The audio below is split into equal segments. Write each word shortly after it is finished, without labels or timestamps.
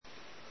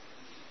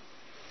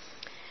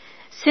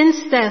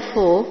Since,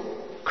 therefore,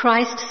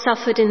 Christ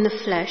suffered in the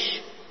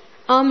flesh,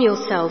 arm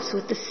yourselves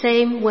with the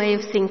same way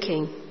of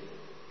thinking.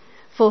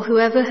 For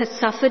whoever has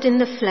suffered in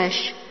the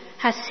flesh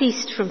has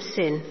ceased from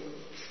sin,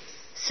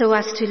 so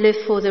as to live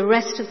for the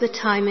rest of the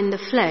time in the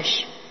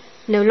flesh,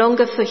 no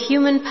longer for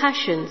human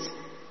passions,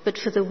 but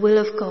for the will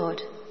of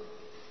God.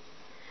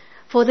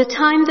 For the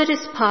time that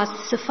is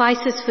past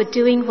suffices for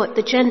doing what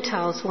the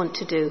Gentiles want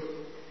to do,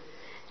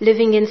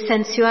 living in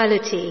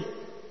sensuality,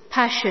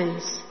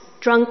 passions,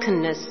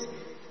 drunkenness,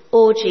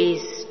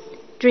 orgies,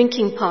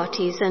 drinking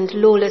parties, and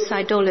lawless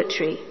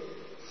idolatry.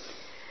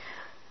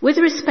 With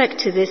respect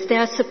to this, they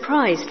are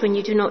surprised when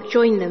you do not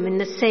join them in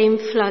the same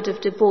flood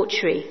of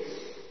debauchery,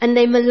 and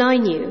they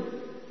malign you.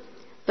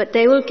 But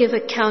they will give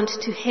account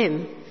to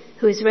him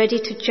who is ready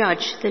to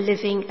judge the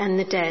living and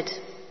the dead.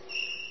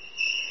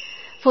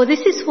 For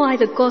this is why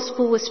the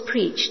gospel was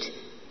preached,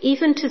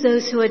 even to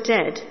those who are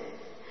dead,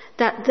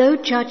 that though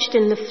judged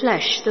in the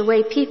flesh the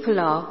way people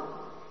are,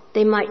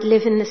 they might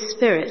live in the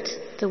spirit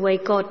the way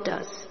God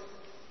does.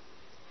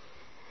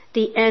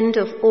 The end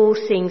of all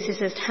things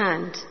is at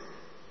hand.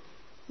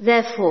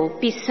 Therefore,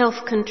 be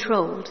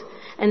self-controlled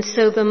and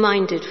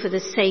sober-minded for the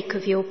sake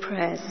of your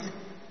prayers.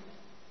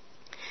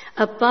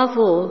 Above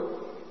all,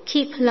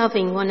 keep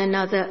loving one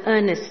another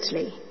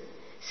earnestly,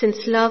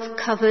 since love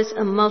covers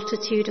a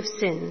multitude of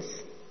sins.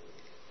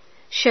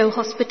 Show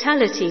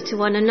hospitality to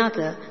one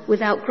another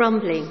without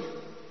grumbling.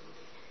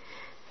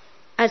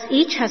 As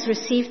each has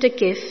received a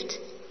gift,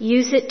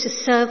 use it to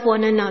serve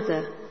one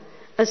another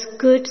as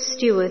good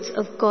stewards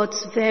of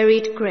God's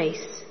varied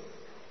grace.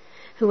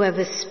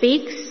 Whoever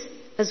speaks,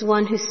 as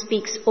one who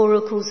speaks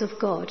oracles of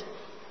God.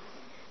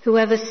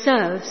 Whoever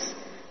serves,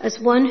 as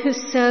one who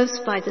serves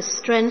by the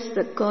strength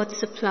that God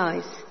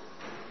supplies,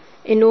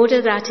 in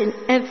order that in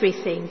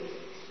everything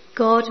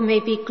God may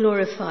be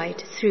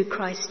glorified through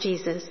Christ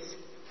Jesus.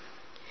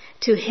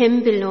 To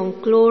him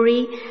belong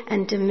glory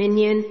and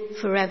dominion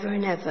forever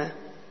and ever.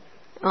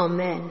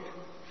 Amen.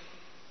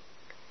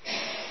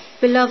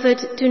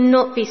 Beloved, do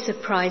not be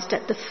surprised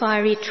at the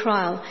fiery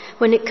trial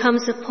when it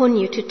comes upon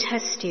you to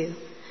test you,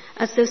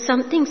 as though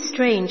something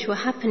strange were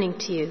happening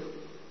to you.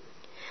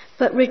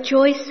 But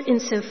rejoice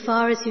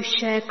insofar as you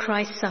share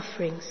Christ's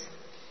sufferings,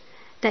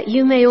 that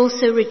you may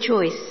also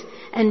rejoice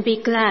and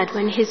be glad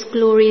when his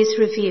glory is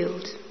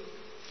revealed.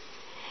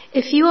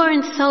 If you are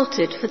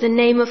insulted for the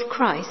name of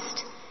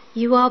Christ,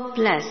 you are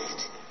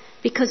blessed,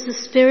 because the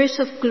Spirit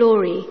of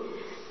glory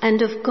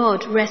and of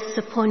God rests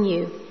upon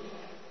you.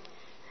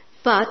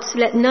 But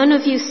let none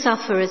of you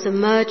suffer as a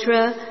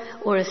murderer,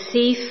 or a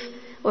thief,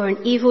 or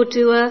an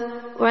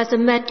evildoer, or as a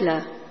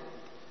meddler.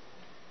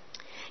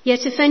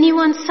 Yet if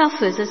anyone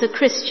suffers as a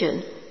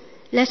Christian,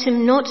 let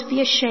him not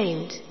be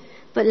ashamed,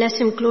 but let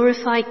him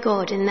glorify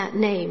God in that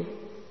name.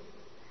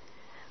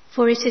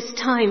 For it is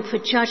time for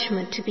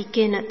judgment to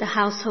begin at the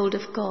household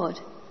of God.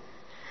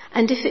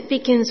 And if it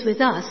begins with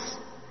us,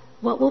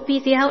 what will be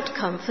the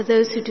outcome for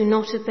those who do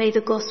not obey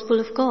the gospel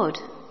of God?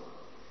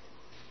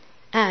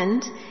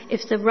 And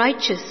if the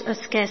righteous are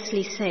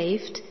scarcely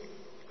saved,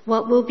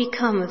 what will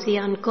become of the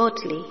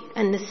ungodly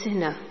and the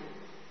sinner?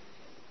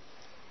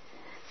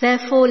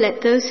 Therefore,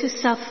 let those who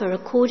suffer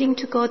according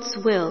to God's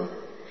will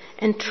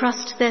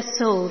entrust their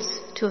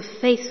souls to a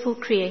faithful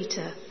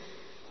Creator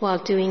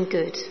while doing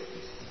good.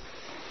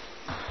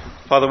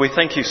 Father, we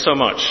thank you so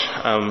much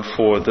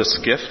for this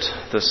gift,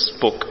 this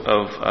book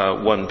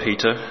of 1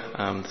 Peter,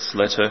 this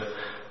letter.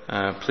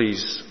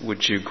 Please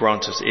would you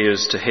grant us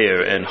ears to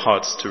hear and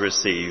hearts to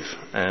receive,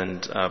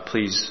 and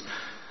please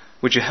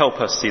would you help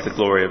us see the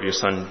glory of your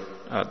Son,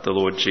 the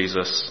Lord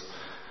Jesus,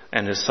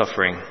 and his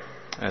suffering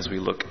as we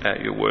look at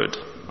your word.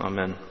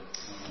 Amen.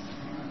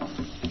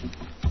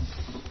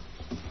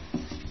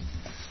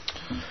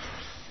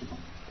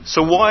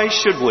 So why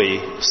should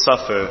we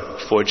suffer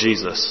for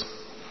Jesus?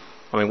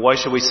 I mean, why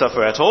should we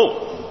suffer at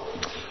all?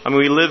 I mean,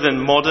 we live in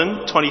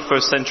modern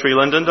 21st century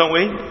London, don't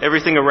we?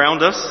 Everything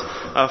around us,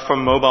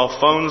 from mobile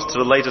phones to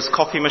the latest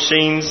coffee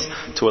machines,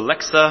 to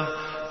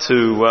Alexa,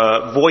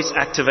 to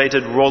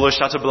voice-activated roller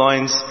shutter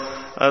blinds,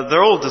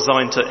 they're all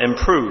designed to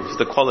improve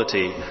the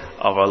quality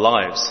of our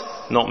lives,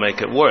 not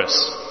make it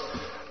worse.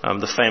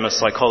 The famous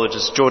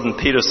psychologist Jordan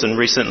Peterson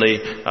recently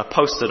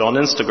posted on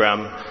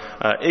Instagram,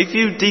 if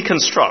you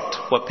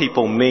deconstruct what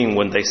people mean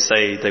when they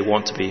say they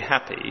want to be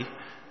happy,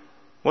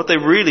 what they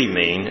really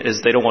mean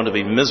is they don't want to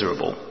be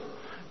miserable.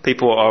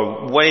 People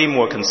are way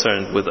more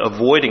concerned with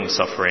avoiding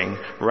suffering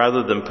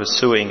rather than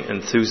pursuing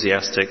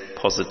enthusiastic,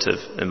 positive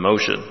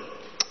emotion.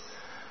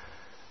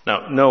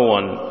 Now, no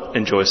one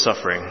enjoys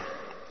suffering.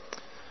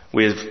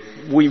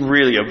 We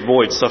really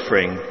avoid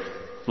suffering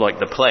like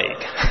the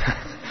plague.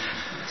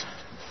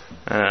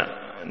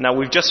 Now,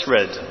 we've just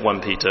read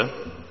 1 Peter,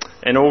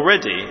 and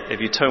already, if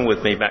you turn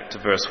with me back to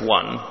verse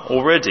 1,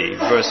 already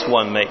verse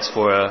 1 makes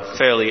for a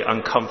fairly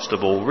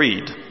uncomfortable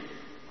read.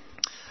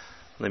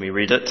 Let me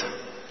read it.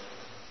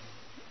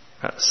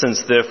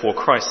 Since therefore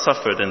Christ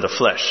suffered in the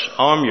flesh,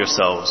 arm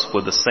yourselves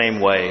with the same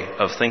way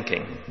of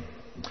thinking.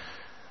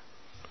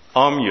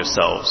 Arm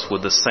yourselves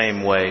with the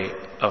same way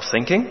of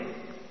thinking?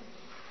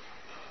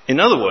 In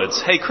other words,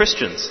 hey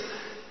Christians,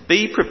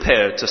 be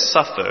prepared to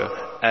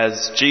suffer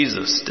as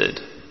Jesus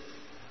did.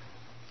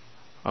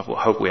 I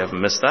hope we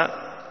haven't missed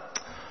that.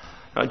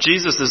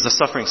 Jesus is the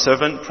suffering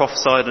servant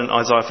prophesied in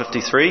Isaiah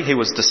 53. He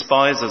was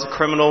despised as a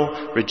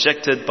criminal,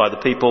 rejected by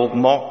the people,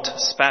 mocked,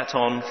 spat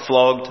on,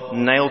 flogged,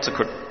 nailed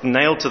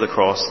to the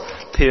cross,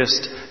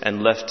 pierced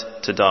and left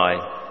to die.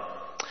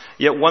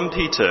 Yet 1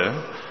 Peter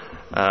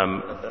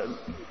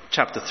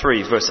chapter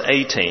 3 verse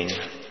 18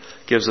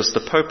 gives us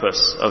the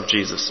purpose of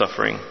Jesus'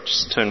 suffering.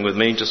 Just turn with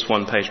me just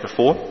one page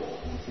before.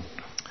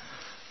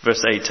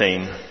 Verse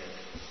 18.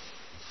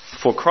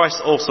 For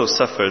Christ also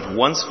suffered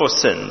once for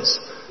sins,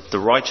 the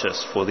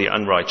righteous for the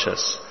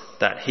unrighteous,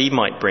 that he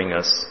might bring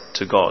us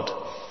to God,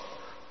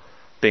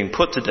 being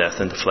put to death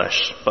in the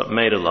flesh, but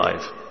made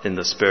alive in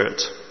the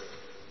spirit.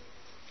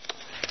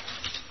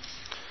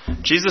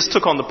 Jesus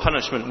took on the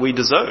punishment we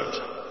deserved,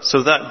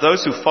 so that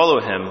those who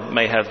follow him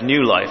may have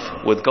new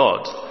life with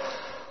God.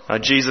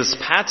 Jesus'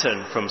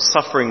 pattern from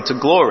suffering to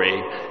glory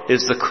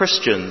is the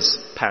Christian's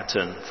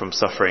pattern from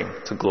suffering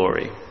to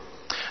glory.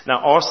 Now,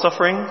 our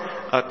suffering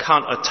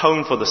can't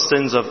atone for the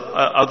sins of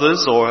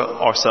others or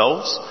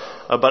ourselves,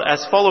 but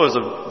as followers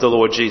of the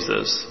Lord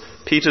Jesus,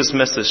 Peter's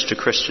message to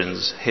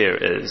Christians here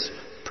is,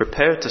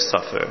 prepare to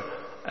suffer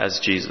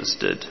as Jesus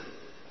did.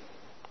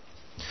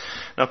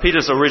 Now,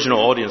 Peter's original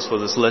audience for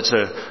this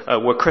letter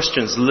were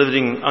Christians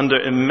living under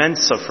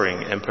immense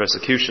suffering and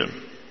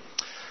persecution,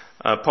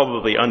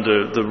 probably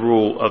under the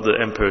rule of the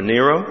Emperor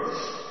Nero,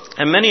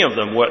 and many of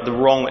them were at the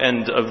wrong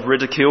end of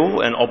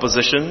ridicule and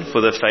opposition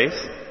for their faith.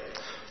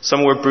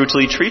 Some were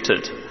brutally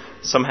treated.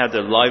 Some had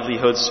their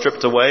livelihoods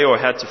stripped away or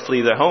had to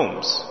flee their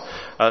homes.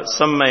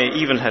 Some may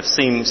even have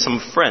seen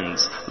some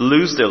friends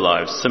lose their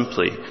lives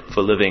simply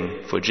for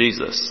living for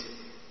Jesus.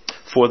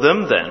 For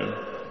them then,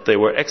 they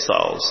were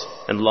exiles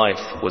and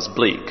life was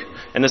bleak.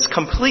 And it's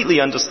completely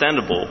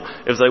understandable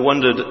if they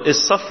wondered,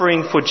 is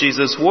suffering for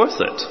Jesus worth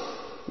it?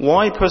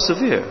 Why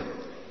persevere?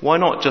 Why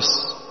not just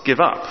give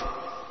up?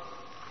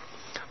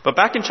 But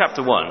back in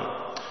chapter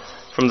 1,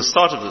 from the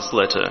start of this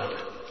letter,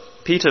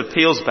 Peter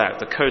peels back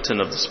the curtain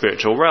of the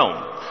spiritual realm,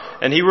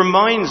 and he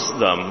reminds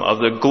them of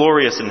the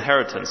glorious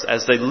inheritance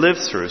as they live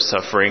through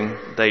suffering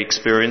they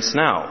experience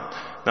now.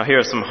 Now here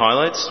are some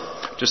highlights.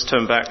 Just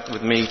turn back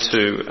with me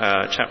to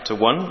chapter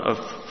 1 of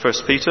 1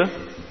 Peter.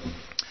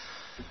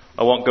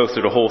 I won't go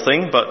through the whole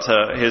thing, but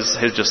here's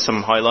just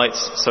some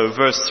highlights. So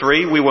verse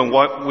 3, we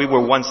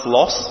were once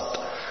lost,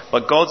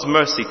 but God's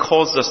mercy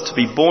caused us to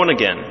be born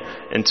again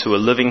into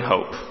a living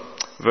hope.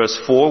 Verse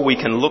 4, we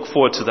can look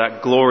forward to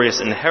that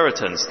glorious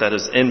inheritance that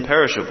is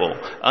imperishable,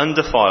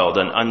 undefiled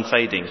and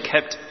unfading,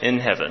 kept in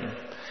heaven.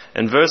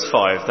 And verse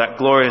 5, that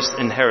glorious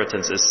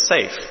inheritance is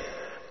safe,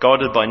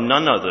 guarded by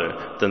none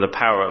other than the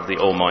power of the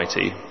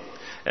Almighty.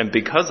 And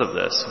because of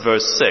this,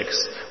 verse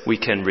 6, we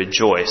can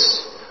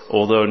rejoice,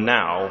 although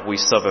now we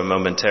suffer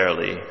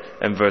momentarily.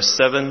 And verse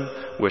 7,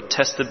 we're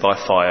tested by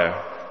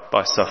fire,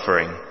 by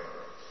suffering.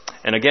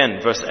 And again,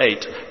 verse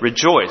 8,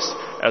 rejoice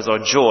as our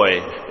joy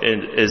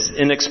is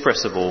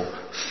inexpressible,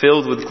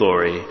 filled with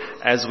glory,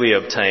 as we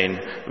obtain,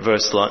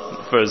 verse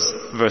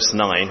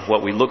 9,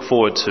 what we look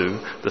forward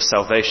to, the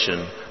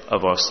salvation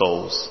of our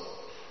souls.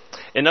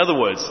 In other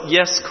words,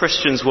 yes,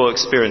 Christians will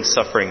experience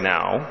suffering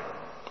now,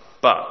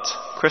 but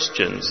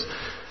Christians,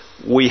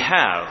 we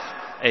have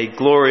a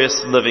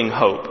glorious living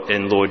hope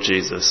in Lord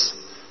Jesus.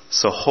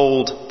 So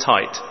hold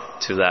tight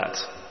to that.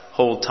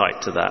 Hold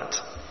tight to that.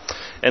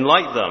 And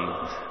like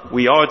them,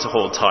 we are to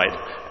hold tight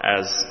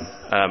as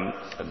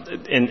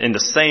in the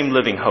same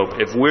living hope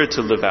if we're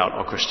to live out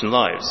our Christian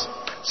lives.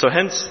 So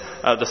hence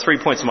the 3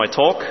 points of my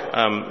talk.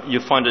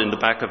 You'll find it in the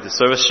back of the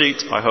service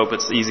sheet. I hope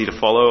it's easy to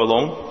follow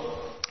along.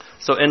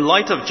 So in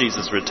light of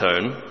Jesus'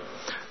 return,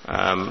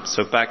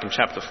 so back in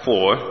chapter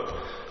 4,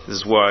 this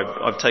is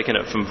where I've taken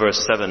it from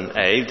verse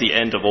 7a, the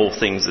end of all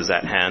things is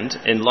at hand.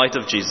 In light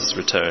of Jesus'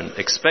 return,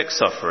 expect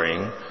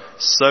suffering,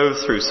 sow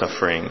through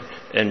suffering,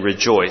 and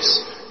rejoice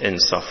in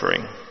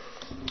suffering.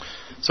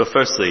 So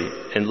firstly,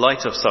 in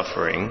light of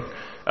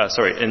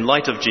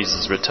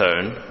Jesus'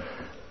 return,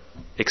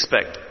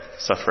 expect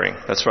suffering.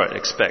 That's right,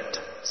 expect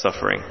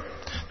suffering.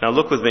 Now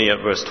look with me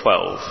at verse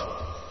 12.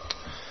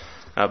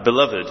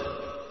 Beloved,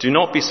 do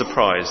not be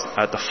surprised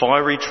at the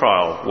fiery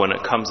trial when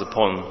it comes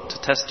upon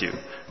to test you,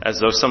 as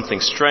though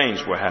something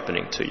strange were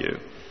happening to you.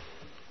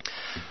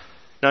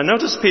 Now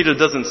notice Peter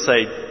doesn't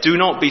say, do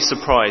not be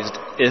surprised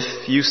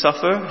if you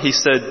suffer. He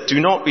said, do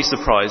not be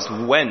surprised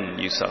when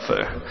you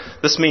suffer.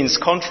 This means,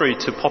 contrary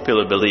to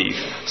popular belief,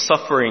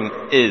 suffering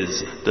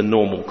is the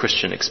normal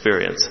Christian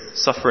experience.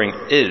 Suffering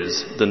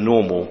is the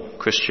normal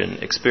Christian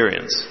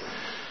experience.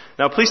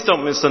 Now please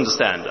don't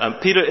misunderstand.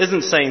 Peter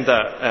isn't saying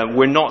that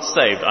we're not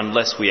saved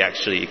unless we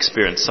actually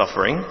experience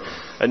suffering.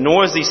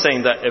 Nor is he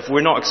saying that if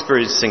we're not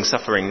experiencing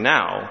suffering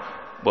now,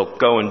 well,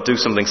 go and do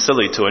something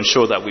silly to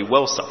ensure that we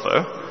will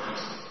suffer.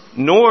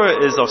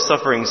 Nor is our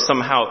suffering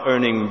somehow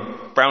earning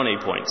brownie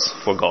points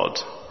for God.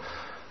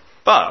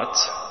 But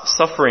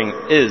suffering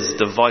is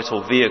the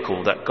vital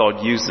vehicle that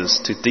God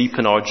uses to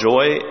deepen our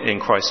joy in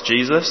Christ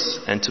Jesus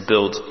and to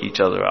build each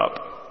other up.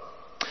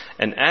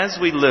 And as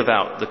we live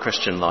out the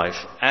Christian life,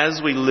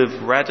 as we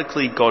live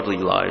radically godly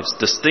lives,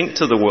 distinct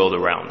to the world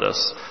around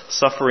us,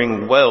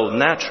 suffering will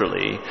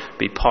naturally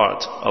be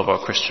part of our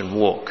Christian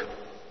walk.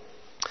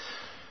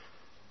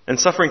 And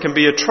suffering can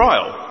be a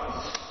trial.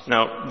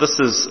 Now, this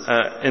is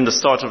in the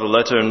start of the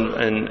letter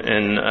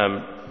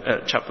in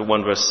chapter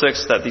 1, verse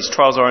 6, that these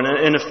trials are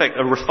in effect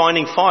a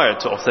refining fire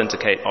to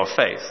authenticate our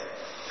faith.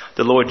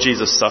 The Lord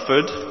Jesus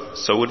suffered,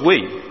 so would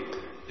we.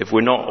 If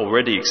we're not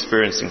already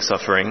experiencing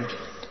suffering,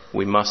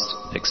 we must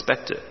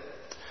expect it.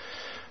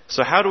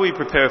 So how do we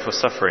prepare for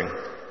suffering?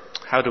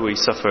 How do we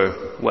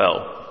suffer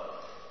well?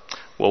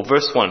 Well,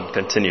 verse 1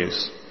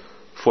 continues,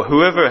 "For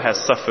whoever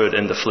has suffered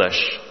in the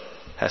flesh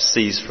has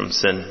ceased from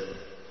sin."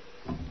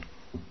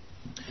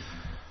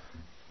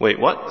 Wait,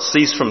 what?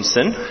 Cease from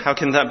sin? How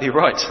can that be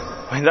right?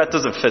 I mean, that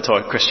doesn't fit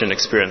our Christian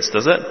experience,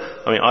 does it?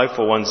 I mean, I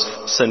for one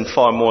sin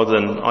far more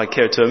than I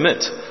care to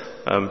admit.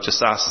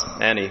 Just ask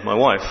Annie, my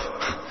wife.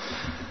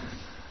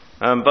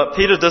 But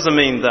Peter doesn't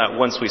mean that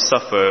once we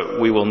suffer,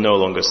 we will no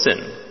longer sin.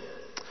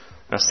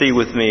 Now see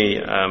with me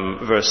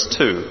verse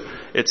 2.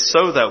 It's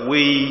so that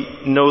we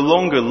no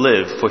longer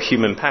live for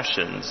human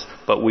passions,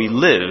 but we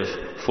live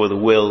for the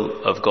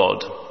will of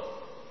God.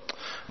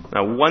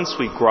 Now once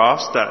we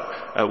grasp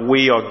that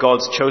we are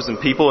God's chosen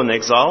people in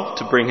exile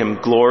to bring Him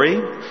glory,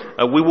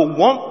 we will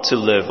want to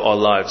live our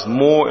lives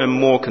more and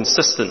more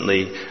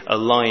consistently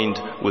aligned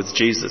with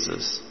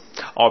Jesus's.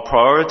 Our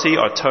priority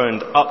are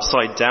turned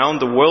upside down.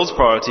 The world's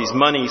priorities,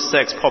 money,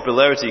 sex,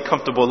 popularity,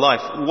 comfortable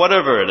life,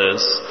 whatever it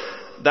is,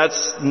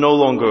 that's no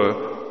longer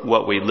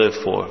what we live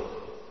for.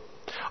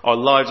 Our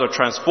lives are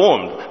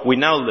transformed. We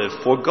now live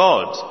for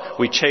God.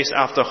 We chase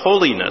after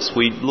holiness.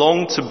 We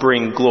long to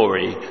bring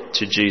glory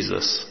to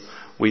Jesus.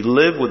 We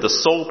live with the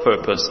sole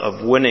purpose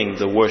of winning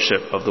the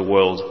worship of the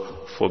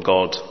world for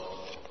God.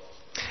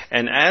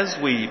 And as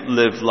we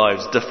live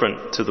lives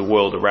different to the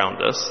world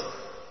around us,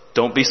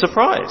 don't be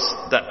surprised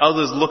that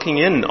others looking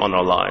in on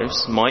our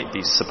lives might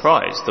be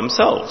surprised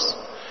themselves.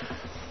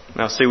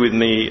 Now see with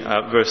me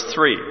verse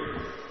 3.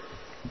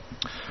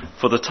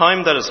 "For the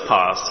time that has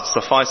passed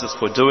suffices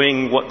for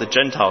doing what the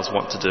Gentiles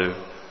want to do,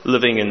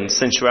 living in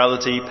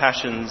sensuality,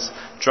 passions,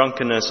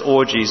 drunkenness,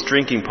 orgies,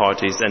 drinking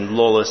parties, and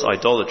lawless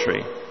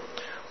idolatry.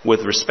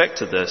 With respect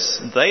to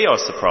this, they are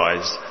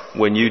surprised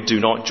when you do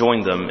not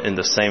join them in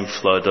the same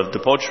flood of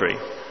debauchery.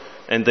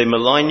 And they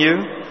malign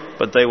you,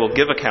 but they will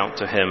give account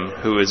to Him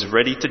who is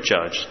ready to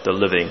judge the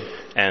living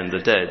and the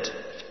dead."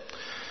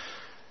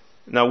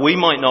 Now we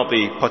might not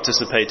be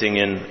participating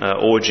in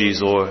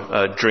orgies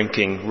or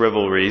drinking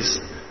revelries,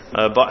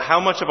 but how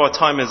much of our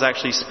time is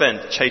actually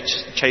spent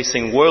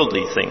chasing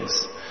worldly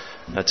things?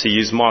 To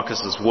use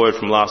Marcus's word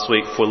from last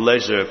week, for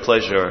leisure,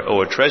 pleasure,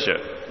 or treasure.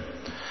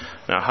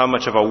 Now, how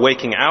much of our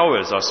waking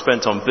hours are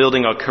spent on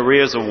building our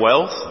careers of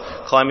wealth,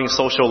 climbing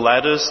social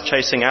ladders,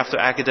 chasing after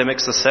academic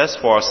success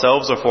for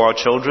ourselves or for our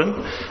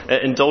children,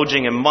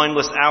 indulging in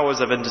mindless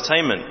hours of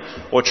entertainment,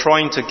 or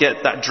trying to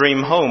get that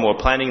dream home or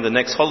planning the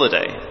next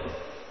holiday?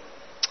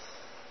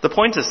 The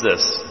point is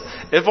this: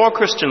 if our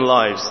Christian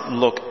lives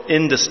look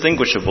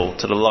indistinguishable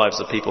to the lives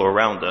of people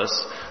around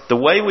us, the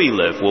way we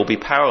live will be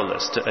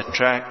powerless to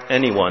attract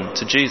anyone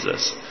to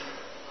Jesus.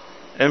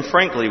 And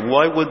frankly,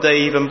 why would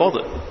they even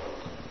bother?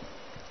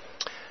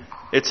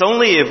 It's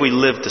only if we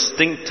live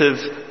distinctive,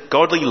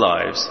 godly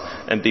lives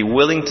and be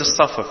willing to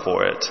suffer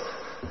for it,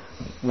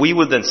 we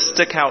would then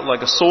stick out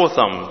like a sore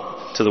thumb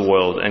to the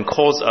world and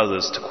cause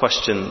others to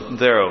question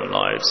their own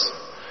lives.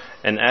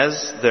 And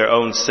as their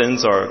own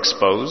sins are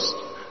exposed,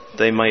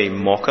 they may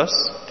mock us,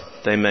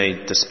 they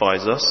may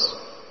despise us,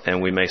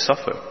 and we may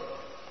suffer.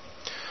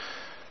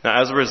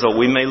 Now, as a result,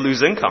 we may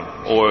lose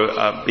income or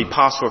be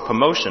passed for a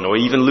promotion or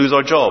even lose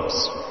our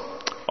jobs.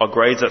 Our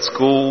grades at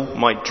school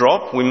might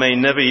drop. We may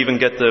never even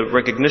get the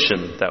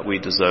recognition that we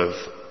deserve.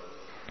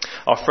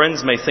 Our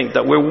friends may think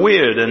that we're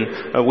weird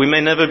and we may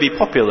never be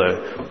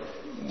popular.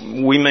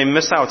 We may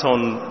miss out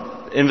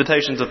on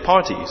invitations to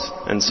parties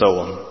and so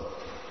on.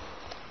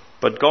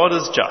 But God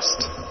is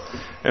just.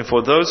 And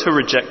for those who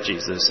reject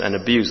Jesus and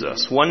abuse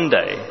us, one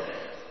day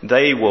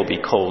they will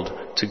be called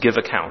to give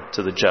account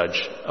to the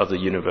judge of the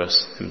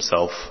universe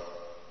himself.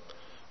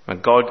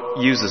 And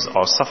God uses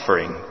our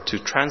suffering to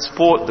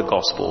transport the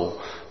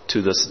gospel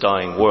to this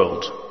dying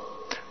world.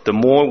 The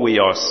more we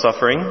are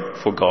suffering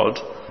for God,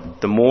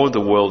 the more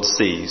the world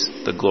sees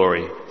the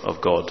glory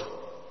of God.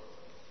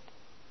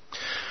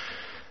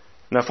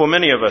 Now, for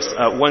many of us,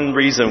 one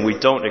reason we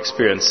don't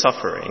experience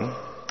suffering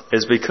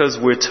is because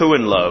we're too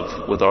in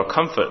love with our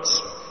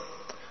comforts.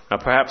 Now,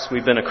 perhaps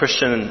we've been a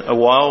Christian a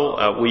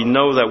while. We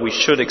know that we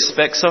should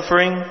expect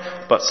suffering,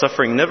 but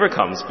suffering never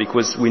comes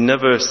because we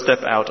never step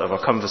out of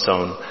our comfort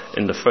zone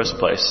in the first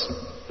place.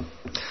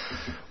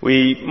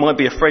 We might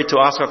be afraid to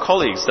ask our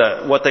colleagues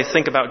what they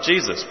think about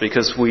Jesus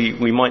because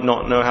we might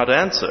not know how to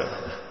answer.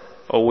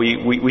 Or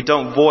we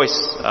don't voice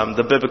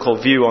the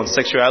biblical view on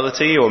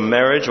sexuality or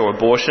marriage or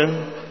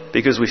abortion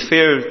because we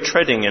fear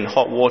treading in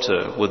hot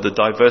water with the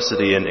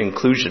diversity and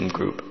inclusion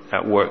group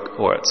at work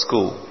or at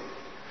school.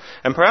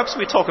 And perhaps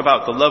we talk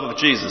about the love of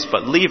Jesus,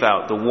 but leave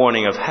out the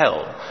warning of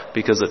hell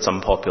because it's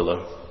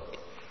unpopular.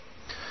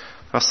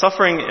 Now,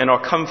 suffering in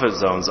our comfort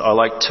zones are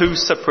like two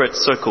separate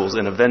circles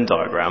in a Venn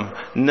diagram,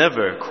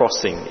 never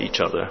crossing each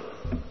other.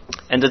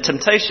 And the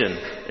temptation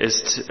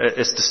is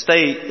to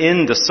stay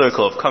in the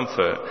circle of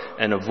comfort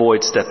and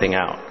avoid stepping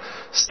out.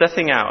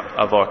 Stepping out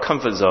of our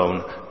comfort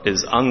zone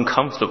is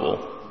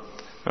uncomfortable.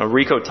 Now,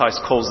 Rico Tice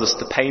calls this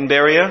the pain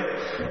barrier,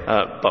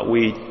 but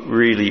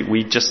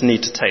we just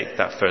need to take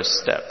that first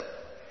step.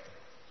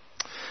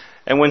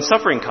 And when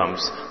suffering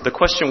comes, the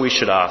question we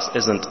should ask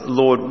isn't,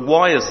 Lord,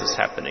 why is this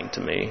happening to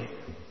me?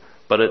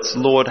 But it's,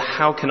 Lord,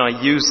 how can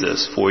I use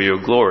this for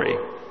your glory?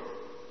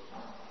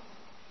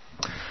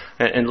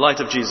 In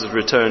light of Jesus'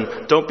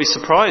 return, don't be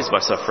surprised by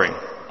suffering.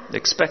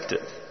 Expect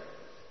it.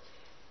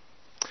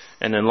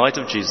 And in light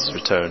of Jesus'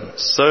 return,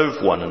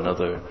 serve one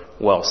another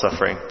while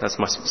suffering. That's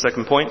my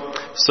second point.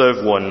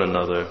 Serve one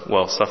another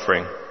while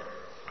suffering.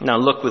 Now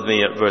look with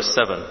me at verse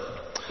 7.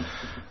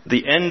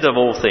 The end of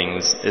all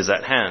things is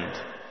at hand.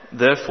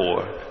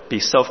 Therefore, be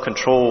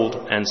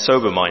self-controlled and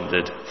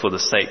sober-minded for the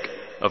sake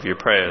of your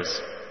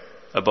prayers.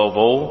 Above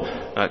all,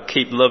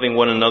 keep loving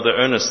one another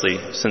earnestly,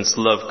 since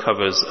love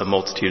covers a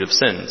multitude of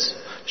sins.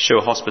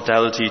 Show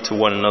hospitality to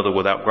one another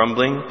without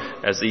grumbling,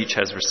 as each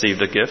has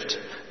received a gift.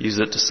 Use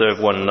it to serve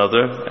one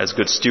another as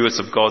good stewards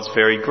of God's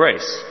very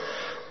grace.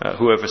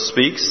 Whoever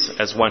speaks,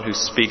 as one who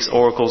speaks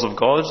oracles of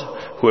God.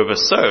 Whoever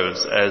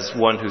serves, as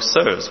one who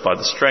serves by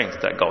the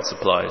strength that God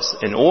supplies,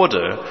 in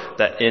order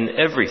that in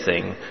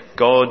everything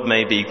God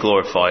may be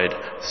glorified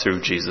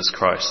through Jesus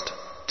Christ.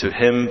 To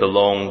him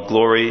belong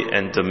glory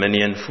and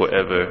dominion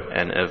forever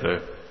and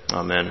ever.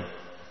 Amen.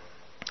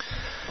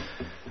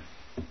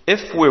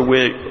 If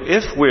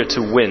we're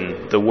to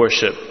win the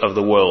worship of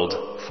the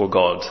world for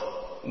God,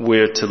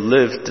 we're to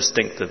live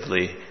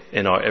distinctively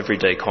in our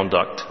everyday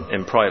conduct,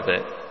 in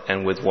private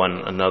and with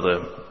one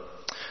another.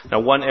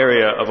 Now, one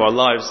area of our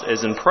lives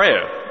is in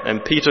prayer,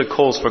 and Peter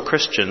calls for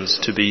Christians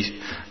to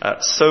be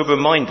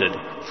sober-minded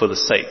for the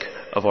sake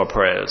of our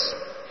prayers.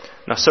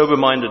 Now,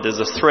 sober-minded is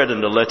a thread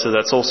in the letter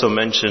that's also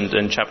mentioned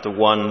in chapter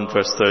 1,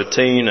 verse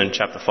 13, and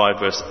chapter 5,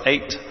 verse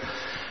 8.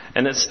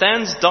 And it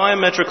stands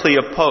diametrically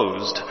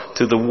opposed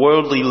to the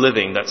worldly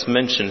living that's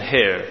mentioned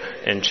here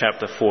in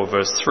chapter 4,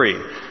 verse 3,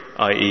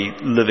 i.e.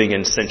 living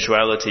in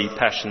sensuality,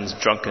 passions,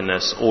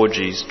 drunkenness,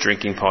 orgies,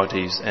 drinking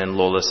parties, and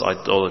lawless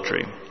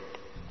idolatry.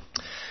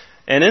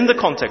 And in the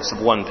context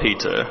of 1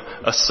 Peter,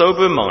 a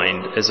sober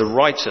mind is a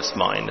righteous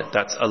mind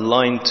that's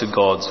aligned to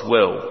God's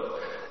will.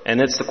 And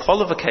it's the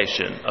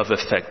qualification of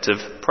effective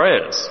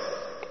prayers.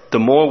 The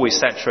more we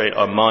saturate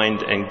our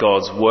mind in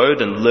God's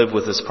word and live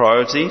with his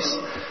priorities,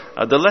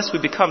 the less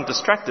we become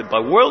distracted by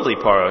worldly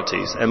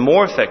priorities and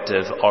more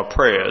effective our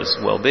prayers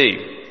will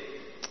be.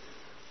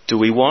 Do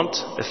we want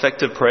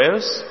effective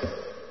prayers?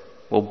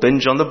 Well,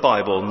 binge on the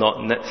Bible, not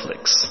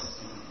Netflix.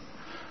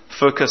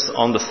 Focus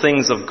on the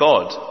things of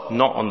God,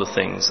 not on the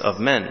things of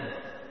men.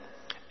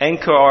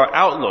 Anchor our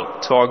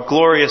outlook to our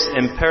glorious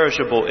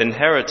imperishable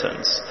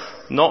inheritance,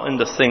 not in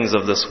the things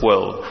of this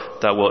world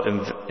that will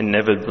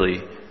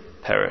inevitably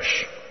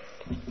perish.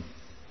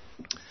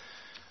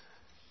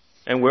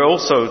 And we're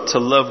also to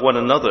love one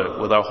another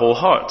with our whole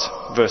heart.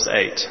 Verse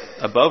 8,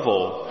 above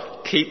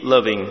all, keep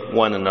loving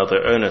one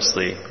another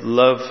earnestly.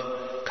 Love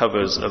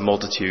covers a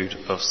multitude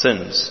of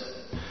sins.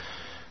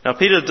 Now,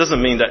 Peter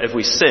doesn't mean that if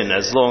we sin,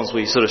 as long as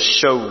we sort of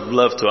show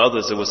love to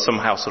others, it will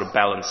somehow sort of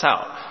balance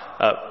out.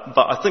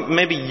 But I think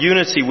maybe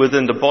unity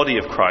within the body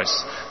of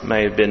Christ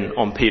may have been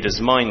on Peter's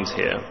mind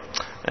here.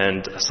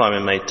 And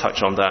Simon may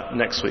touch on that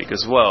next week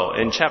as well.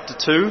 In chapter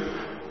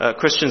 2,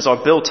 Christians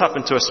are built up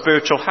into a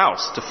spiritual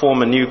house to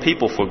form a new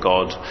people for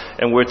God.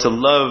 And we're to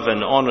love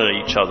and honor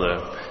each other.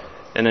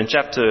 And in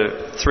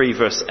chapter 3,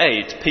 verse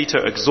 8,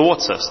 Peter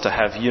exhorts us to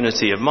have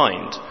unity of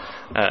mind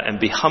and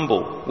be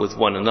humble with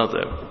one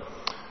another.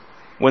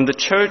 When the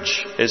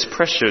church is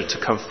pressured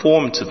to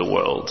conform to the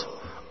world,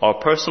 our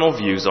personal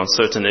views on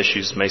certain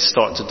issues may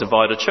start to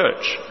divide a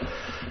church.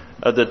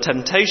 The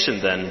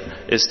temptation then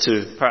is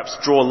to perhaps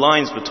draw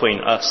lines between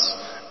us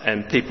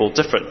and people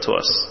different to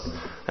us.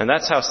 And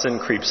that's how sin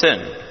creeps in.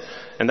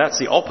 And that's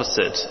the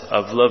opposite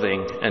of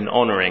loving and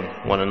honoring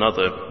one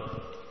another.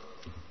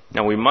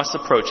 Now, we must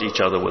approach each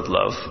other with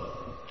love.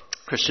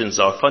 Christians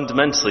are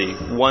fundamentally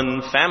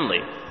one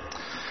family.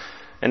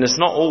 And it's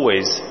not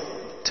always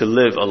to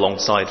live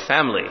alongside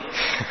family,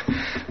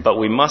 but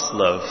we must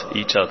love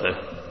each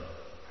other.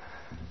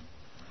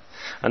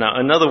 And now,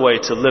 another way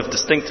to live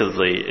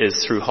distinctively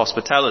is through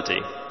hospitality.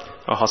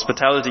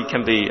 Hospitality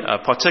can be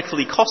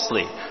particularly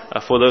costly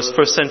for those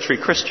first century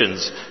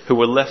Christians who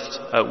were left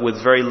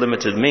with very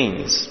limited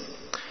means.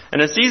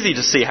 And it's easy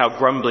to see how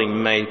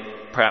grumbling may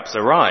perhaps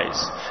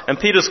arise. And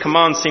Peter's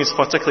command seems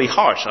particularly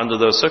harsh under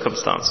those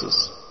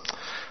circumstances.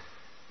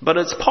 But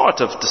it's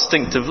part of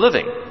distinctive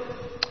living.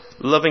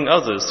 Loving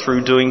others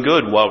through doing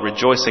good while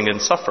rejoicing in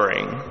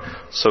suffering,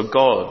 so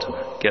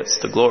God gets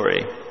the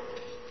glory.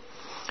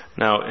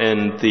 Now,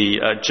 in the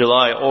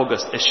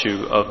July-August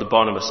issue of the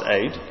Barnabas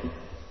Aid,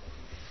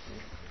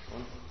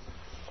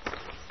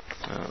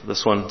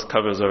 This one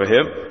covers over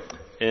here.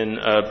 In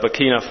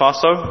Burkina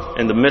Faso,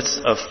 in the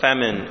midst of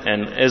famine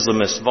and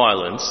Islamist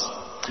violence,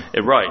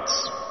 it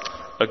writes,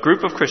 a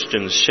group of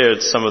Christians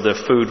shared some of their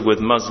food with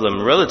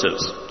Muslim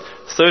relatives.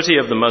 30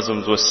 of the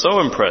Muslims were so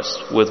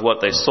impressed with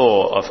what they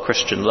saw of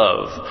Christian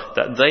love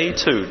that they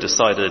too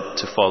decided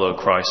to follow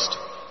Christ.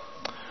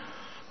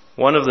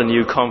 One of the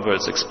new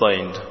converts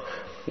explained,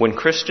 when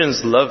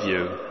Christians love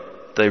you,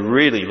 they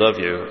really love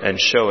you and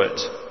show it.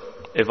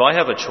 If I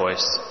have a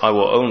choice, I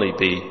will only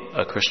be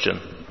a Christian.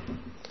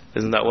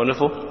 Isn't that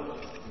wonderful?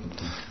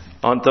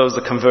 Aren't those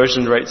the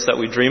conversion rates that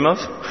we dream of?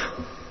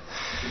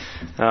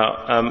 Now,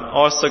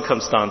 our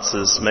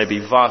circumstances may be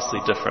vastly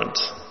different,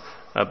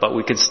 but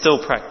we can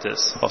still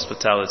practice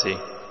hospitality.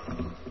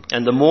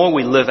 And the more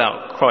we live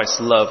out Christ's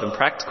love in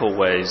practical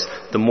ways,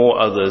 the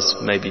more others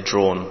may be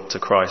drawn to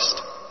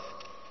Christ.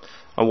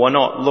 And why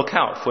not look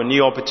out for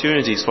new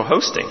opportunities for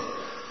hosting?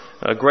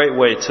 A great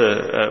way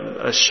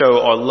to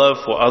show our love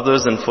for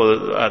others and for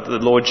the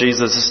Lord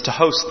Jesus is to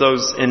host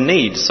those in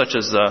need, such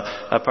as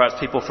perhaps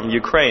people from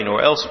Ukraine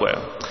or elsewhere.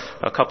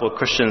 A couple of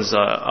Christians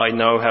I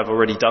know have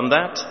already done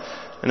that,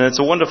 and it's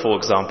a wonderful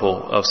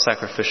example of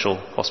sacrificial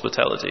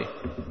hospitality.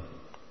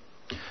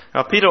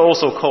 Now, Peter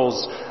also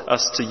calls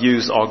us to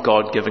use our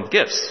God-given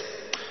gifts,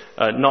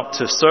 not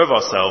to serve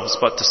ourselves,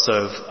 but to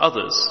serve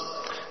others.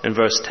 In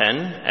verse 10,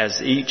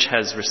 as each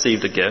has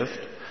received a gift,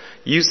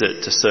 use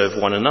it to serve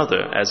one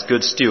another as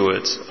good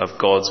stewards of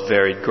God's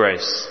varied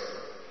grace.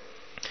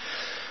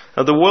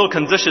 Now, the world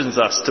conditions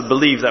us to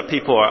believe that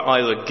people are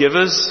either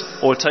givers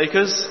or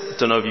takers. I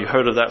don't know if you've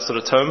heard of that sort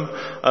of term.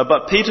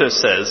 But Peter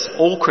says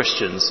all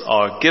Christians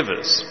are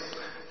givers.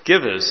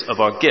 Givers of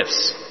our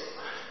gifts,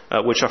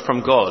 which are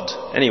from God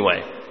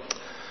anyway.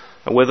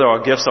 Whether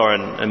our gifts are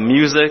in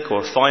music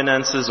or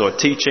finances or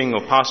teaching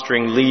or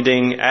pastoring,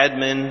 leading,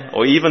 admin,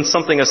 or even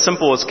something as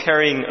simple as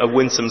carrying a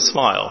winsome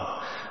smile.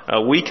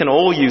 We can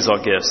all use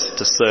our gifts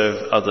to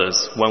serve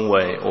others one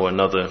way or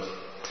another.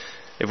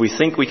 If we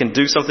think we can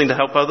do something to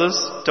help others,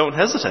 don't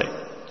hesitate.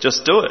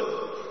 Just do it.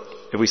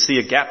 If we see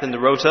a gap in the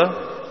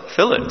rota,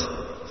 fill it.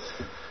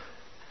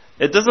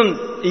 It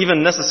doesn't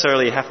even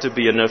necessarily have to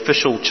be an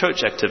official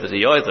church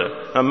activity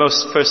either.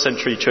 Most first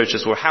century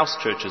churches were house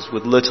churches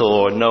with little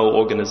or no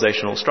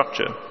organizational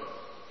structure.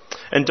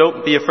 And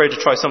don't be afraid to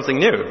try something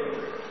new.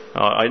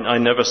 I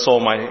never saw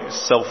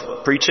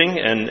myself preaching,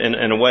 and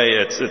in a way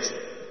it's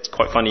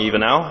quite funny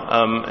even now.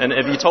 And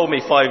if you told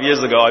me 5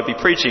 years ago I'd be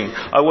preaching,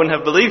 I wouldn't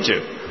have believed you.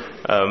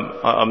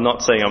 I'm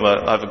not saying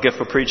I have a gift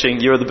for preaching.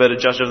 You're the better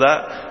judge of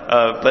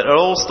that. But it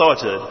all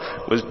started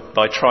was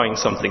by trying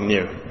something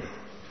new.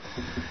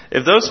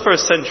 If those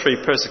first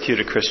century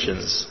persecuted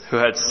Christians who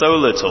had so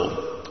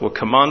little were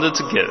commanded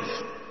to give,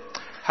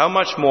 how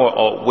much more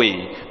ought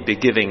we be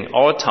giving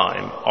our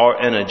time,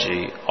 our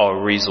energy,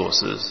 our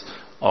resources,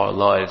 our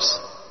lives?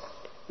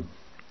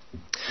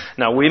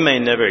 Now, we may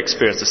never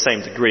experience the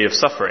same degree of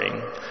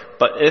suffering,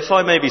 but if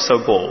I may be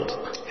so bold,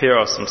 here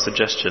are some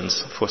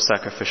suggestions for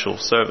sacrificial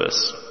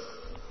service.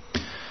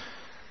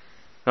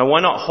 Now,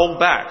 why not hold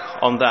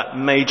back on that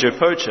major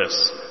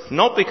purchase?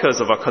 Not because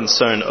of our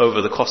concern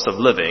over the cost of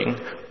living,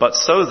 but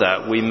so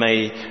that we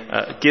may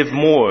give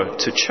more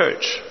to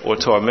church or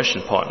to our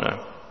mission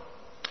partner.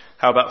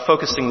 How about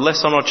focusing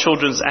less on our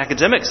children's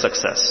academic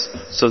success,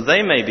 so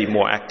they may be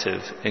more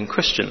active in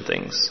Christian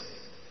things?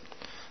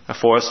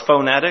 For us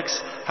phone addicts,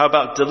 how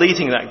about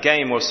deleting that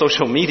game or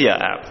social media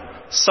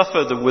app,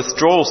 suffer the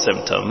withdrawal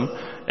symptom,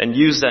 and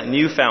use that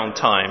newfound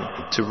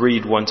time to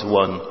read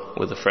one-to-one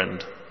with a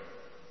friend?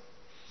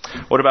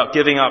 What about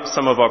giving up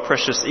some of our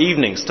precious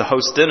evenings to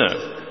host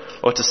dinner,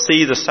 or to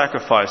see the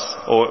sacrifice,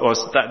 or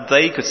that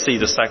they could see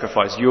the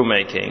sacrifice you're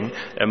making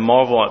and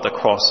marvel at the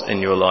cross in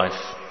your life?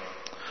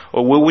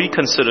 Or will we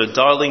consider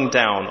dialing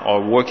down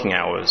our working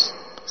hours,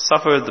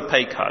 suffer the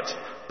pay cut,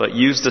 but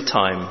use the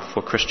time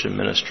for Christian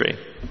ministry?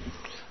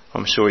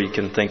 I'm sure you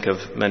can think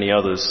of many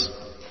others.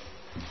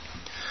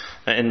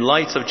 In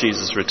light of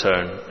Jesus'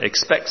 return,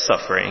 expect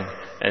suffering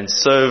and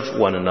serve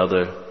one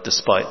another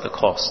despite the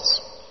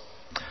costs.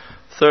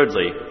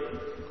 Thirdly,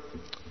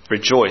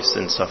 rejoice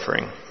in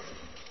suffering.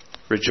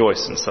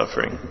 Rejoice in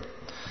suffering.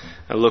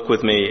 And look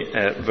with me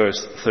at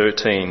verse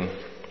 13.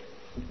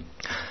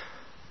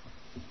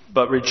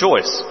 But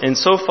rejoice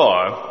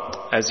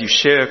insofar as you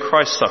share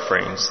Christ's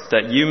sufferings,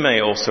 that you may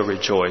also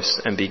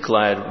rejoice and be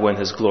glad when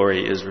his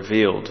glory is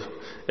revealed.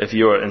 If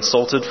you are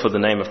insulted for the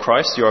name of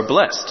Christ, you are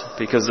blessed,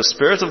 because the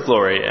Spirit of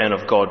glory and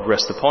of God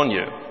rest upon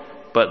you.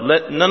 But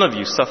let none of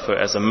you suffer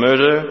as a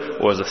murderer,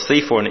 or as a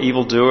thief, or an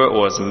evildoer,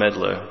 or as a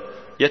meddler.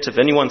 Yet if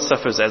anyone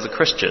suffers as a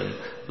Christian,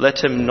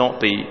 let him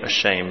not be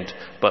ashamed,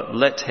 but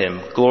let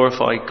him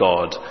glorify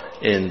God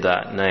in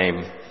that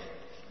name.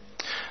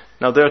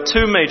 Now, there are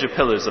two major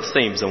pillars of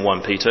themes in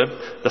 1 Peter.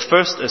 The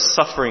first is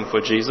suffering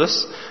for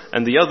Jesus,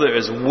 and the other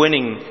is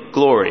winning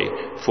glory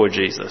for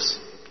Jesus.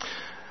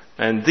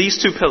 And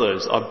these two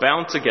pillars are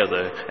bound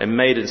together and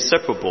made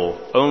inseparable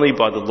only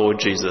by the Lord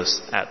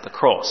Jesus at the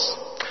cross.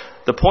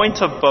 The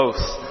point of both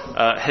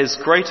his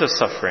greatest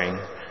suffering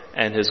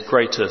and his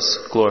greatest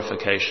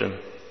glorification.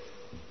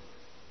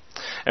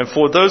 And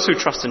for those who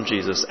trust in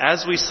Jesus,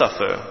 as we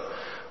suffer,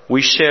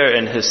 we share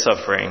in his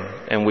suffering,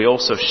 and we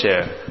also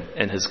share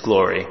in his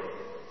glory.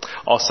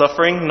 Our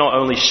suffering not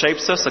only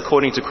shapes us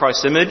according to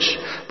Christ's image,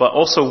 but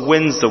also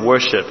wins the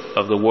worship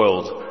of the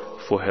world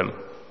for him.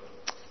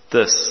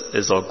 This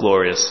is our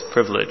glorious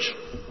privilege.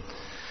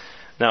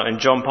 Now, in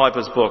John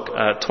Piper's book,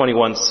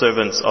 21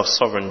 Servants of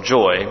Sovereign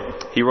Joy,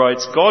 he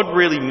writes, God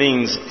really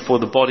means for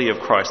the body of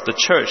Christ, the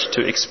church,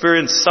 to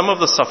experience some of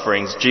the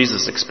sufferings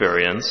Jesus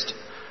experienced,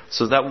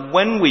 so that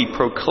when we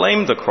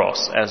proclaim the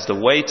cross as the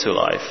way to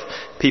life,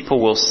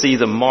 people will see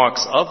the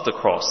marks of the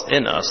cross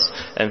in us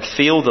and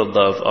feel the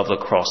love of the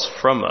cross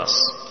from us.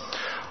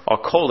 Our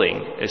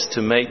calling is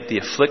to make the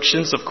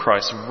afflictions of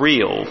Christ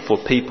real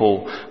for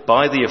people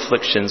by the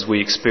afflictions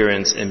we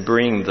experience in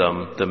bringing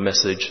them the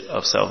message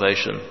of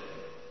salvation.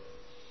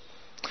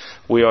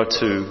 We are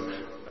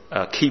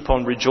to keep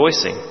on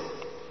rejoicing,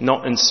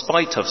 not in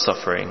spite of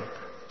suffering,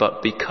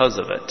 but because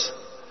of it.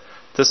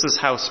 This is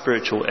how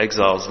spiritual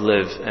exiles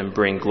live and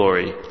bring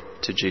glory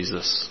to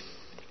Jesus.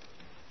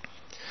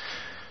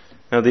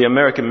 Now, the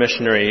American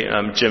missionary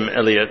Jim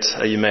Elliot,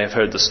 you may have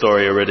heard the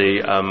story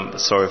already.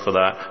 Sorry for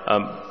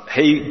that.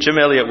 Jim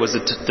Elliot was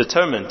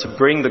determined to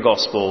bring the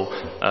gospel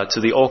to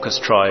the Aucas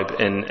tribe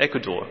in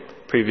Ecuador,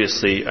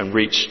 previously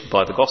unreached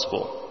by the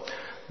gospel.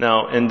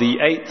 Now, in the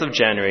 8th of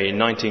January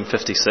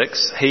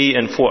 1956, he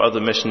and 4 other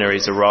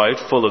missionaries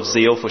arrived full of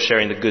zeal for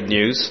sharing the good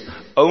news,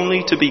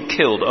 only to be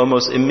killed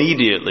almost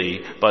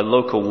immediately by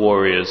local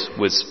warriors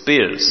with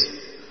spears.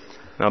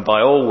 Now,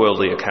 by all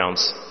worldly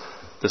accounts,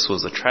 this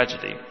was a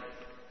tragedy.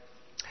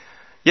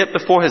 Yet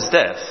before his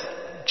death,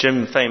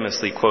 Jim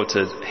famously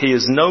quoted, "He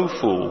is no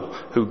fool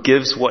who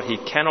gives what he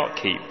cannot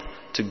keep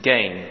to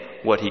gain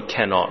what he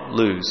cannot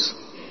lose."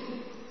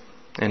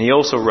 And he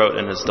also wrote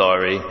in his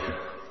diary,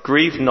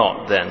 "Grieve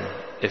not then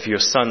if your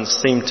sons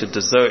seem to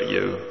desert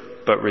you,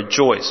 but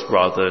rejoice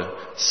rather,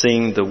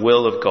 seeing the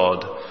will of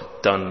God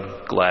done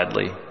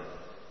gladly."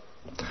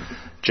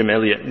 Jim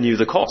Elliot knew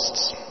the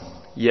costs,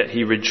 yet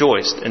he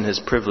rejoiced in his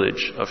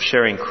privilege of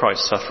sharing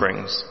Christ's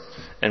sufferings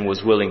and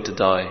was willing to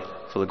die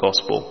for the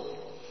gospel.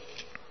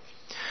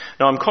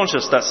 Now, I'm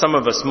conscious that some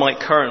of us might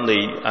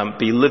currently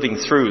be living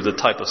through the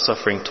type of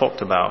suffering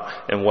talked about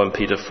in 1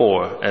 Peter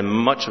 4, and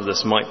much of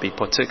this might be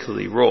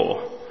particularly raw.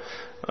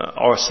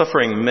 Our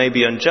suffering may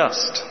be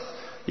unjust,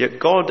 yet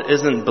God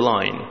isn't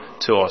blind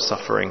to our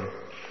suffering.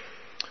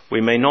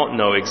 We may not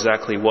know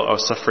exactly what our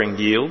suffering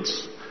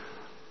yields,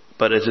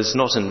 but it is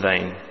not in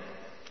vain.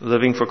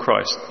 Living for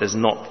Christ is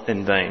not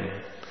in vain.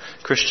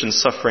 Christian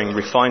suffering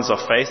refines our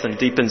faith and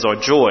deepens our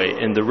joy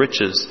in the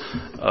riches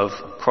of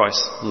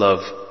Christ's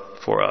love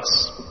for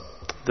us.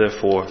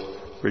 Therefore,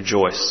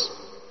 rejoice.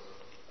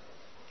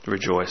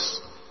 Rejoice.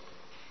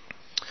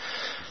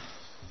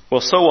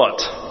 Well, so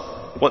what?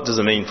 What does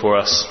it mean for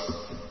us?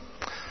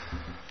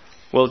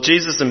 Well,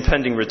 Jesus'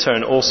 impending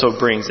return also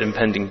brings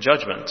impending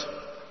judgment.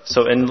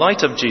 So in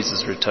light of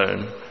Jesus'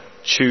 return,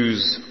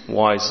 choose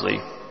wisely.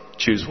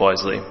 Choose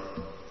wisely.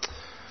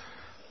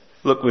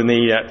 Look with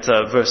me at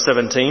verse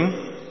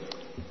 17.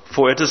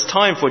 "For it is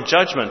time for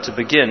judgment to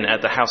begin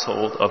at the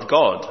household of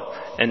God.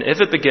 And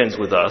if it begins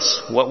with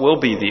us, what will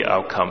be the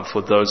outcome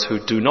for those who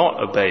do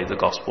not obey the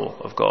gospel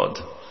of God?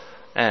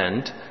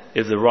 And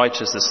if the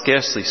righteous is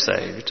scarcely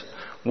saved,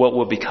 what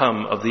will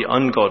become of the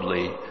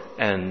ungodly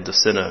and the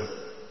sinner?"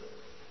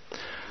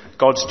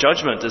 God's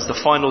judgment is the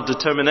final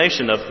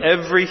determination of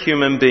every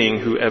human being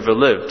who ever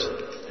lived.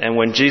 And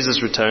when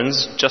Jesus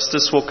returns,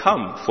 justice will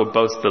come for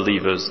both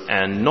believers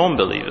and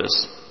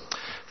non-believers.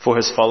 For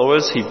his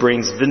followers, he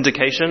brings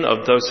vindication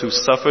of those who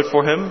suffered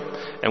for him,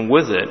 and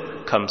with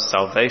it comes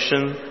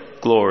salvation,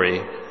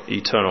 glory,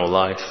 eternal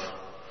life.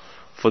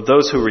 For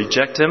those who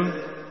reject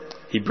him,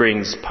 he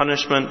brings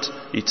punishment,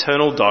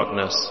 eternal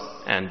darkness,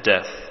 and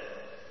death.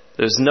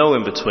 There's no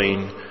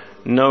in-between,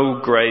 no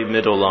grey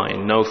middle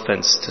line, no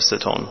fence to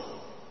sit on.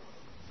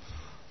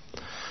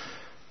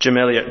 Jim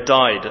Elliot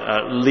died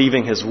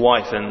leaving his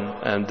wife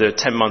and their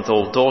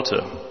 10-month-old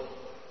daughter.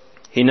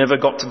 He never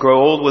got to grow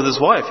old with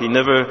his wife. He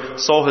never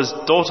saw his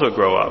daughter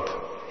grow up.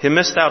 He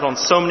missed out on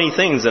so many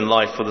things in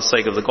life for the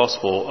sake of the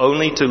gospel,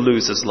 only to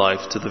lose his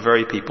life to the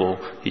very people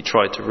he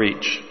tried to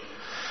reach.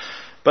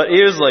 But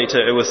years later,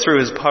 it was through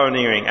his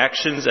pioneering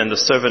actions and the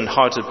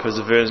servant-hearted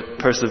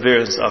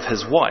perseverance of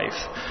his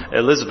wife,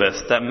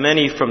 Elizabeth, that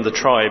many from the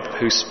tribe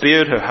who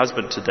speared her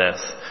husband to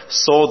death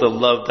saw the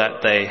love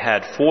that they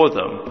had for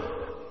them.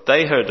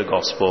 They heard the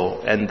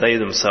gospel, and they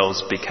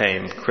themselves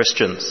became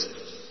Christians.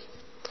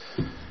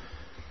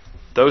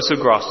 Those who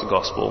grasp the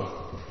gospel,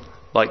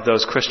 like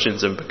those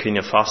Christians in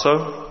Burkina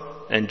Faso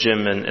and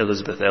Jim and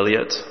Elizabeth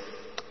Elliot,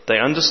 they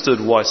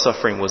understood why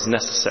suffering was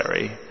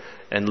necessary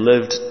and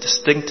lived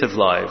distinctive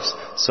lives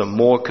so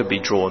more could be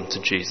drawn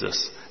to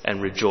Jesus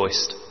and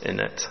rejoiced in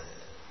it.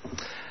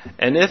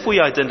 And if we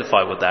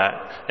identify with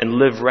that and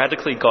live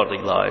radically godly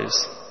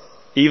lives,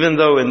 even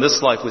though in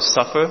this life we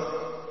suffer,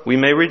 we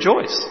may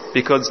rejoice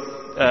because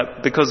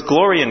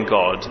glory in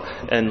God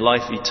and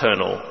life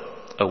eternal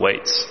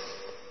awaits.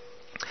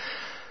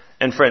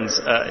 And friends,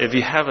 if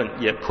you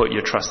haven't yet put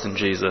your trust in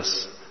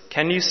Jesus,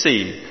 can you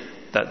see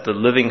that the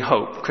living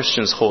hope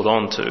Christians hold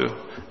on to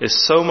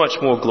is so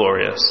much more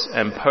glorious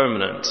and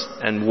permanent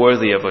and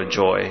worthy of our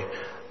joy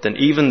than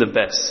even the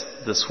best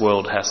this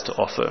world has to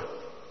offer?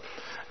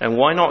 And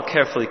why not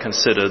carefully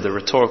consider the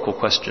rhetorical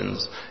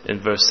questions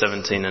in verse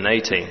 17 and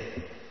 18?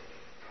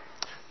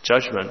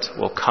 Judgment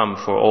will come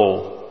for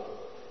all.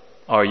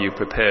 Are you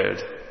prepared?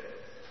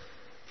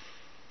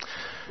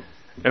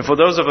 And for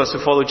those of us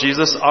who follow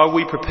Jesus, are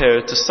we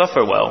prepared to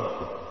suffer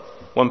well?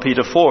 1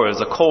 Peter 4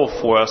 is a call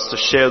for us to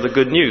share the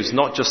good news,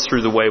 not just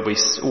through the way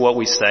what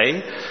we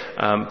say,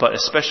 but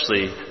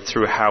especially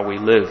through how we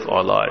live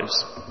our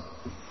lives.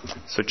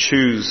 So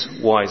choose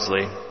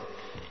wisely.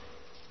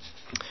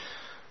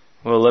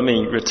 Well, let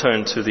me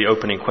return to the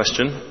opening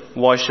question.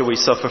 Why should we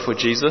suffer for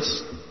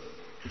Jesus?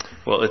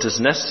 Well, it is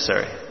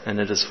necessary, and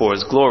it is for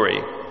His glory.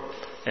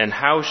 And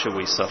how should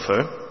we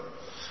suffer?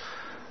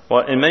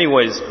 Well, in many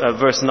ways,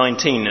 verse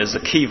 19 is a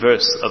key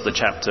verse of the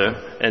chapter,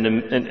 and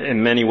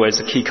in many ways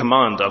a key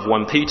command of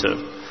 1 Peter.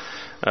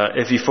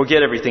 If you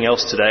forget everything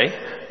else today,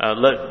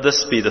 let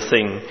this be the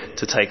thing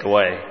to take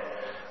away.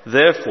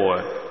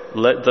 Therefore,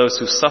 let those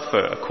who suffer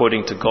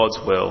according to God's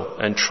will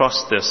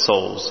entrust their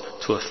souls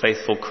to a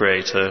faithful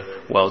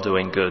Creator while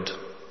doing good.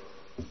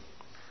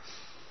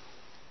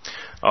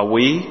 Are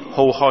we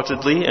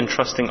wholeheartedly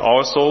entrusting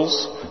our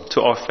souls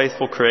to our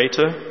faithful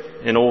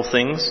Creator in all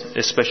things,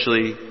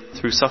 especially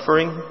through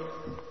suffering?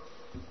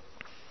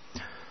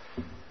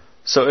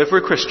 So if we're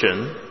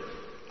Christian,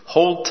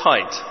 hold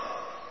tight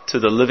to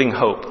the living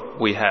hope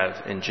we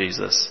have in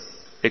Jesus.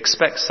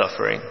 Expect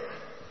suffering.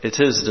 It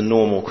is the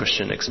normal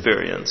Christian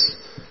experience.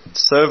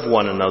 Serve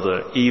one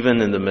another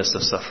even in the midst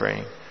of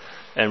suffering,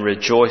 and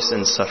rejoice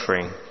in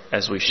suffering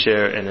as we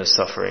share in His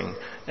suffering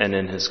and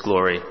in His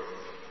glory.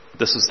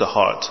 This is the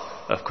heart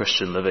of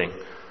Christian living.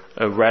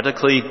 A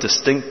radically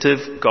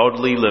distinctive,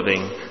 godly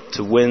living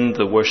to win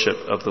the worship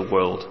of the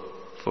world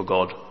for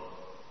God.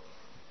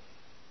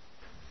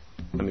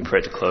 Let me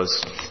pray to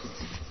close.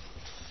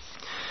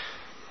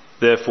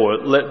 Therefore,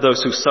 let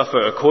those who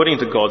suffer according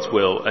to God's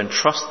will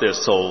entrust their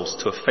souls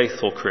to a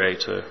faithful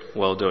Creator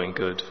while doing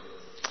good.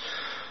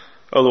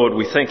 Oh Lord,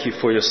 we thank You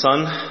for Your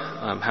Son,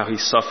 how He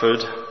suffered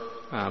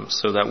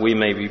so that we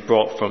may be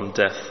brought from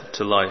death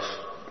to life.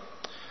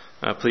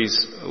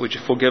 Please, would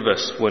You forgive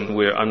us when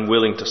we're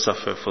unwilling to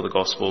suffer for the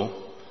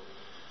gospel.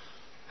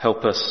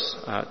 Help us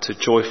to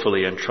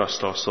joyfully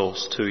entrust our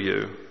souls to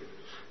You,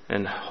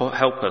 and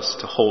help us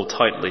to hold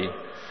tightly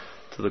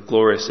to the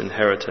glorious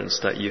inheritance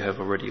that You have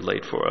already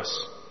laid for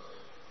us.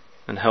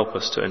 And help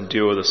us to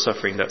endure the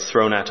suffering that's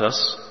thrown at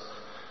us,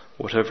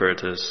 whatever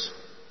it is,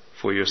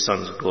 for Your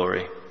Son's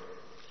glory.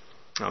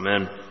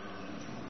 Amen.